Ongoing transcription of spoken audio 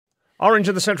Orange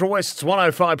in the Central West's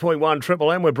 105.1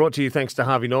 Triple M. We're brought to you thanks to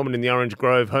Harvey Norman in the Orange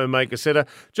Grove Homemaker Centre.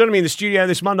 Joining me in the studio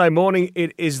this Monday morning,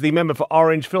 it is the member for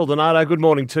Orange, Phil Donato. Good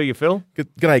morning to you, Phil.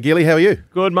 G'day, Gilly. How are you?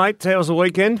 Good, mate. How was the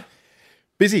weekend?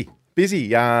 Busy.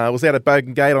 I was out at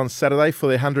Bogan Gate on Saturday for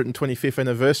their 125th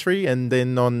anniversary, and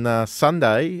then on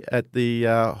Sunday at the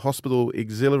Hospital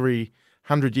Auxiliary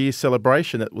 100-year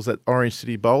celebration. It was at Orange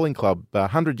City Bowling Club.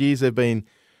 100 years they've been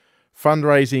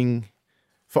fundraising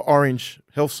for Orange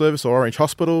Health Service or Orange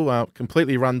Hospital,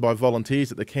 completely run by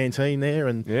volunteers at the canteen there,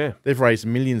 and they've raised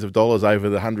millions of dollars over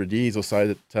the 100 years or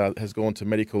so that has gone to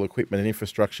medical equipment and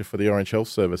infrastructure for the Orange Health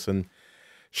Service. And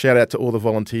shout out to all the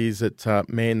volunteers that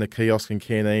man the kiosk and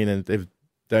canteen, and they've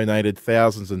donated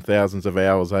thousands and thousands of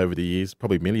hours over the years,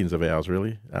 probably millions of hours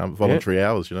really, voluntary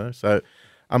hours, So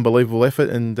unbelievable effort,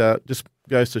 and just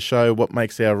goes to show what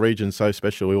makes our region so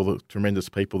special, all the tremendous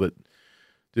people that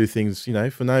do things,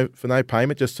 for no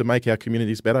payment, just to make our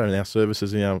communities better and our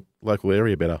services in our local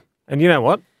area better. And you know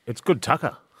what? It's good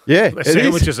tucker. Yeah, the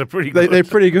sandwiches are pretty good. They're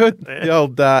pretty good. Yeah. The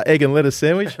old egg and lettuce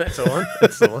sandwich. That's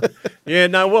the one. Yeah,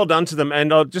 no, well done to them.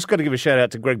 And I've just got to give a shout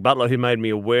out to Greg Butler, who made me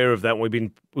aware of that.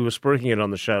 We were speaking it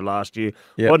on the show last year.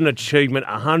 Yep. What an achievement!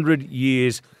 100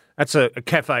 years. That's a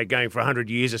cafe going for 100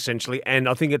 years, essentially, and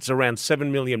I think it's around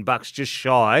 $7 million just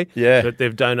shy that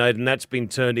they've donated, and that's been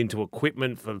turned into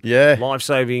equipment for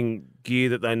life-saving gear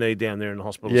that they need down there in the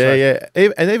hospital.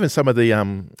 And even some of the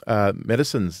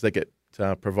medicines that get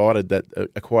provided that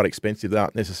are quite expensive, that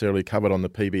aren't necessarily covered on the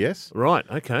PBS. Right,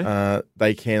 okay.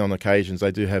 They can, on occasions,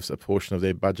 they do have a portion of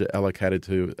their budget allocated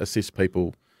to assist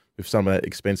people with some of that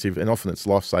expensive, and often it's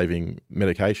life-saving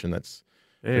medication that's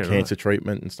for cancer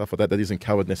treatment and stuff like that isn't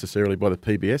covered necessarily by the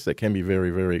PBS. That can be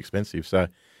very, very expensive. So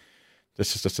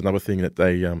that's just another thing that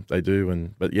they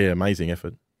do. But amazing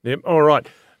effort. Yep. All right.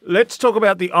 Let's talk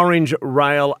about the Orange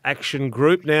Rail Action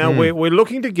Group. Now, we're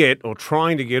looking to get, or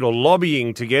trying to get, or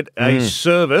lobbying to get a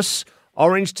service,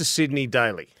 Orange to Sydney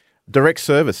daily. Direct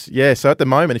service, yeah. So at the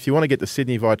moment, if you want to get to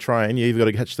Sydney via train, you've got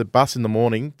to catch the bus in the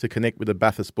morning to connect with the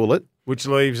Bathurst Bullet. Which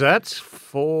leaves at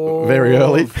 4... Very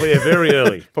early. Yeah, very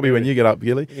early. Probably when you get up,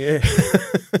 Gilly. Yeah.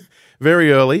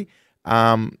 Very early.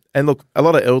 And look, a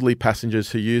lot of elderly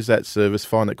passengers who use that service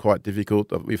find it quite difficult.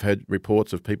 We've had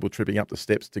reports of people tripping up the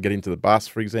steps to get into the bus,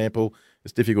 for example.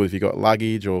 It's difficult if you've got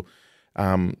luggage or,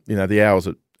 the hours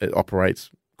it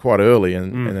operates quite early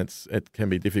and it can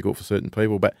be difficult for certain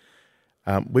people. But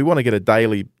we want to get a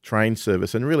daily train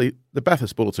service, and really the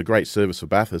Bathurst Bullet's a great service for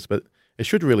Bathurst, but it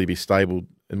should really be stable,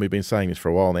 and we've been saying this for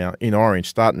a while now, in Orange,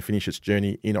 start and finish its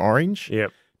journey in Orange.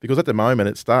 Yep. Because at the moment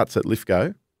it starts at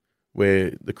Lithgow,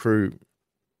 where the crew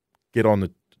get on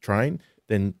the train,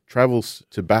 then travels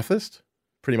to Bathurst,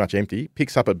 pretty much empty,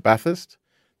 picks up at Bathurst,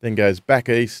 then goes back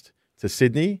east to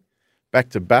Sydney, back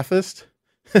to Bathurst.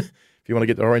 If you want to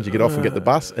get to Orange, you get off and get the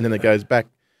bus, and then it goes back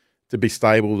to be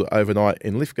stabled overnight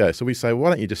in Lithgow. So we say, why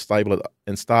don't you just stable it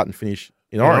and start and finish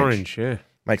in Orange?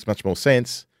 Makes much more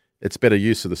sense. It's better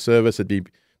use of the service. It'd be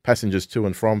passengers to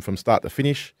and from start to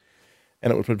finish,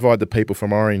 and it would provide the people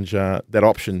from Orange that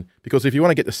option. Because if you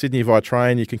want to get to Sydney via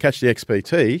train, you can catch the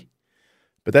XPT,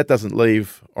 but that doesn't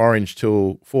leave Orange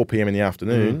till 4 p.m. in the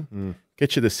afternoon.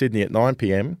 Get you to Sydney at 9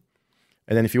 p.m.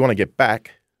 And then if you want to get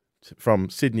back from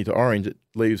Sydney to Orange, it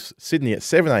leaves Sydney at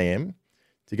 7 a.m.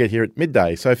 to get here at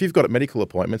midday. So if you've got medical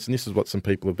appointments, and this is what some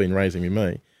people have been raising with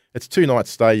me, it's 2 nights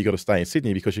stay you've got to stay in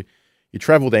Sydney, because you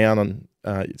travel down and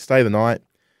you stay the night,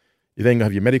 you then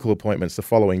have your medical appointments the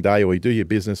following day, or you do your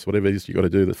business, whatever it is you've got to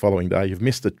do the following day. You've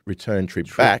missed the return trip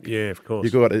back. Yeah, of course.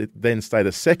 You've got to then stay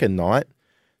the second night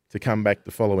to come back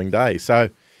the following day. So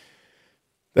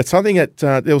that's something that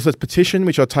there was a petition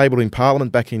which I tabled in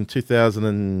Parliament back in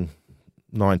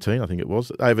 2019, I think it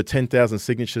was. Over 10,000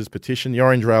 signatures petition. The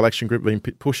Orange Rail Action Group have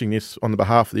been pushing this on the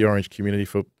behalf of the Orange community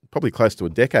for probably close to a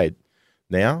decade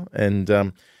now.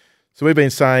 And so we've been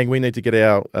saying we need to get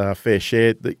our fair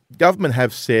share. The government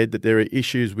have said that there are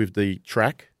issues with the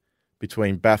track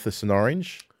between Bathurst and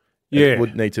Orange. It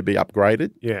would need to be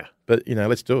upgraded. Yeah. But,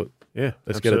 let's do it. Yeah,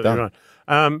 let's get it done.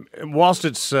 Right. Whilst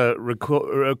it's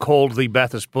called the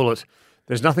Bathurst Bullet,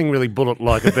 there's nothing really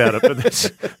bullet-like about it, but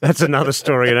that's another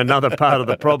story and another part of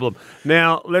the problem.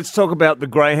 Now, let's talk about the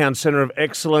Greyhound Centre of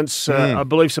Excellence. I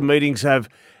believe some meetings have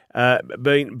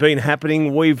been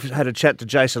happening. We've had a chat to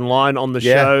Jason Lyon on the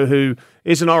show, who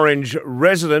is an Orange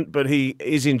resident, but he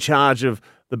is in charge of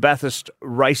the Bathurst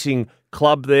Racing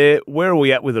Club there. Where are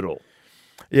we at with it all?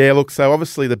 Yeah, look, so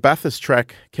obviously the Bathurst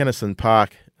track, Kennison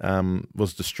Park,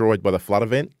 was destroyed by the flood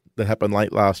event that happened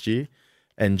late last year.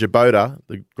 And Jabota,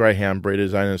 the Greyhound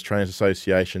Breeders Owners Trainers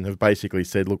Association, have basically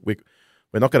said, look, we're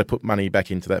not going to put money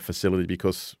back into that facility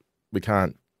because we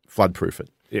can't flood-proof it.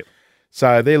 Yep.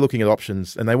 So they're looking at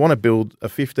options, and they want to build a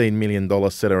 $15 million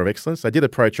centre of excellence. They did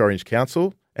approach Orange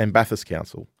Council and Bathurst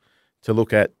Council to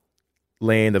look at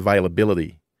land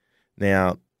availability.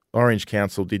 Now, Orange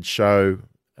Council did show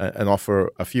and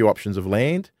offer a few options of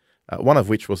land, one of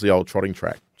which was the old trotting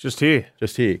track. Just here.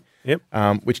 Yep.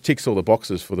 Which ticks all the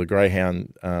boxes for the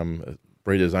Greyhound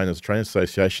Breeders Owners Trainers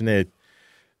Association.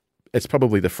 It's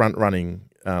probably the front-running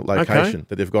location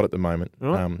that they've got at the moment,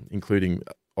 including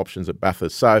options at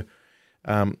Bathurst. So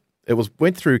it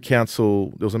went through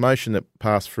council. There was a motion that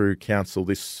passed through council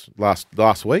this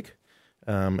last week.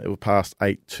 It was passed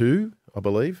 8-2, I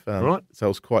believe. Right. So it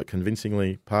was quite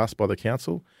convincingly passed by the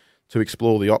council to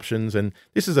explore the options. And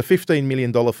this is a $15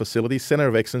 million facility, centre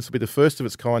of excellence. It'll be the first of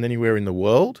its kind anywhere in the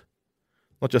world,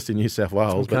 not just in New South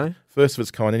Wales, but first of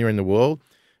its kind anywhere in the world.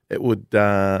 It would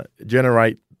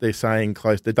generate, they're saying,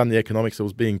 they've done the economics that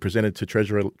was being presented to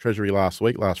Treasury last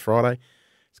Friday.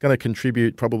 It's going to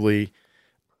contribute probably,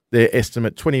 their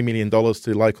estimate, $20 million to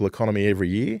the local economy every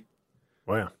year.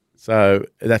 Wow. So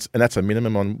that's a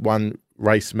minimum on one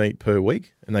race meet per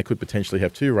week, and they could potentially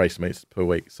have 2 race meets per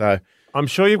week. So I'm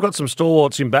sure you've got some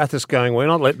stalwarts in Bathurst going, we're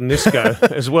not letting this go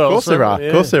as well. Of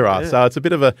course there are. So it's a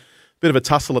bit of a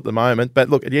tussle at the moment. But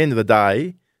look, at the end of the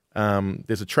day,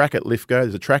 there's a track at Lithgow,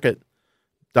 there's a track at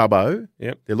Dubbo.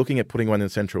 Yep. They're looking at putting one in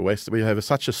Central West. We have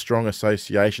such a strong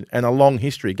association and a long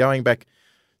history going back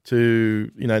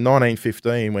to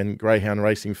 1915 when greyhound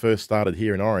racing first started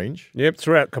here in Orange. Yep,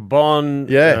 throughout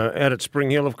Cabon, out at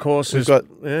Spring Hill, of course. We've got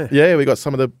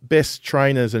some of the best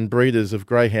trainers and breeders of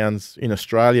greyhounds in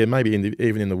Australia, maybe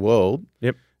even in the world.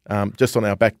 Yep, just on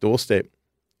our back doorstep.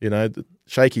 The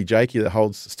Shaky Jakey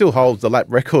that still holds the lap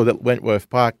record at Wentworth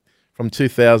Park from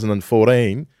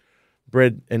 2014,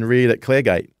 bred and reared at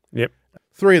Claregate. Yep,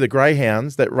 3 of the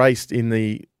greyhounds that raced in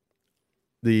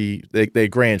their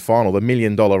grand final, the $1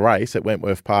 million race at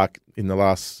Wentworth Park in the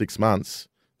last 6 months,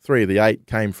 3 of the 8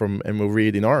 came from and were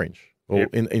reared in Orange or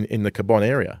in the Cabon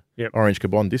area, Orange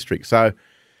Cabon district. So,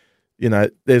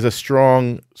 there's a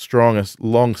strong,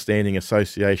 long-standing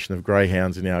association of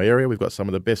greyhounds in our area. We've got some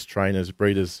of the best trainers,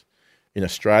 breeders in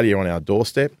Australia on our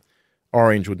doorstep.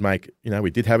 Orange would make,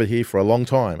 we did have it here for a long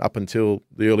time. Up until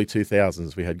the early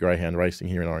 2000s, we had greyhound racing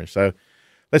here in Orange. So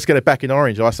let's get it back in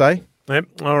Orange, I say.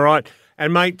 Yep, all right.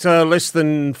 And, mate, less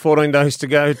than 14 days to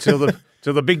go till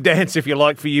the big dance, if you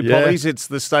like, for you Pollies. It's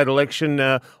the state election,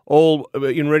 all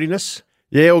in readiness?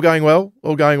 Yeah, all going well.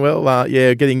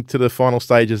 Getting to the final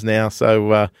stages now.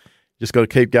 So just got to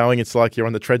keep going. It's like you're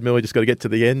on the treadmill. You just got to get to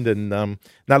the end. And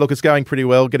look, it's going pretty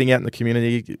well. Getting out in the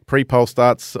community. Pre-poll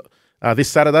starts this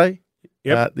Saturday,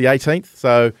 the 18th.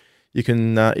 So you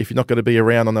can, if you're not going to be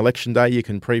around on election day, you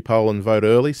can pre-poll and vote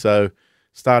early. So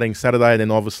starting Saturday, and then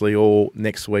obviously all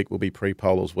next week will be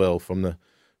pre-poll as well from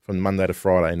Monday to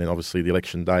Friday, and then obviously the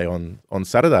election day on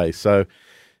Saturday. So,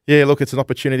 yeah, look, it's an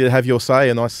opportunity to have your say,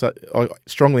 and I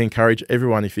strongly encourage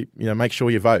everyone, if you make sure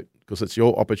you vote, because it's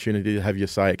your opportunity to have your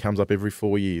say. It comes up every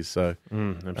 4 years, so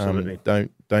absolutely.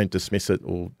 Don't dismiss it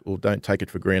or don't take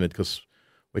it for granted, because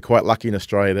we're quite lucky in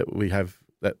Australia that we have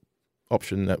that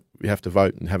option that we have to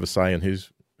vote and have a say in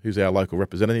who's our local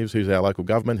representatives, who's our local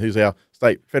government, who's our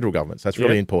federal governments. That's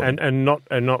really important. And not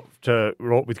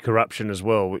wrought with corruption as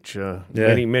well, which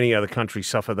many other countries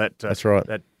suffer that. That's right.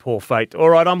 That poor fate.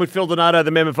 All right, I'm with Phil Donato, the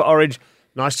member for Orange.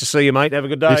 Nice to see you, mate. Have a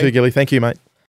good day. You too, Gilly. Thank you, mate.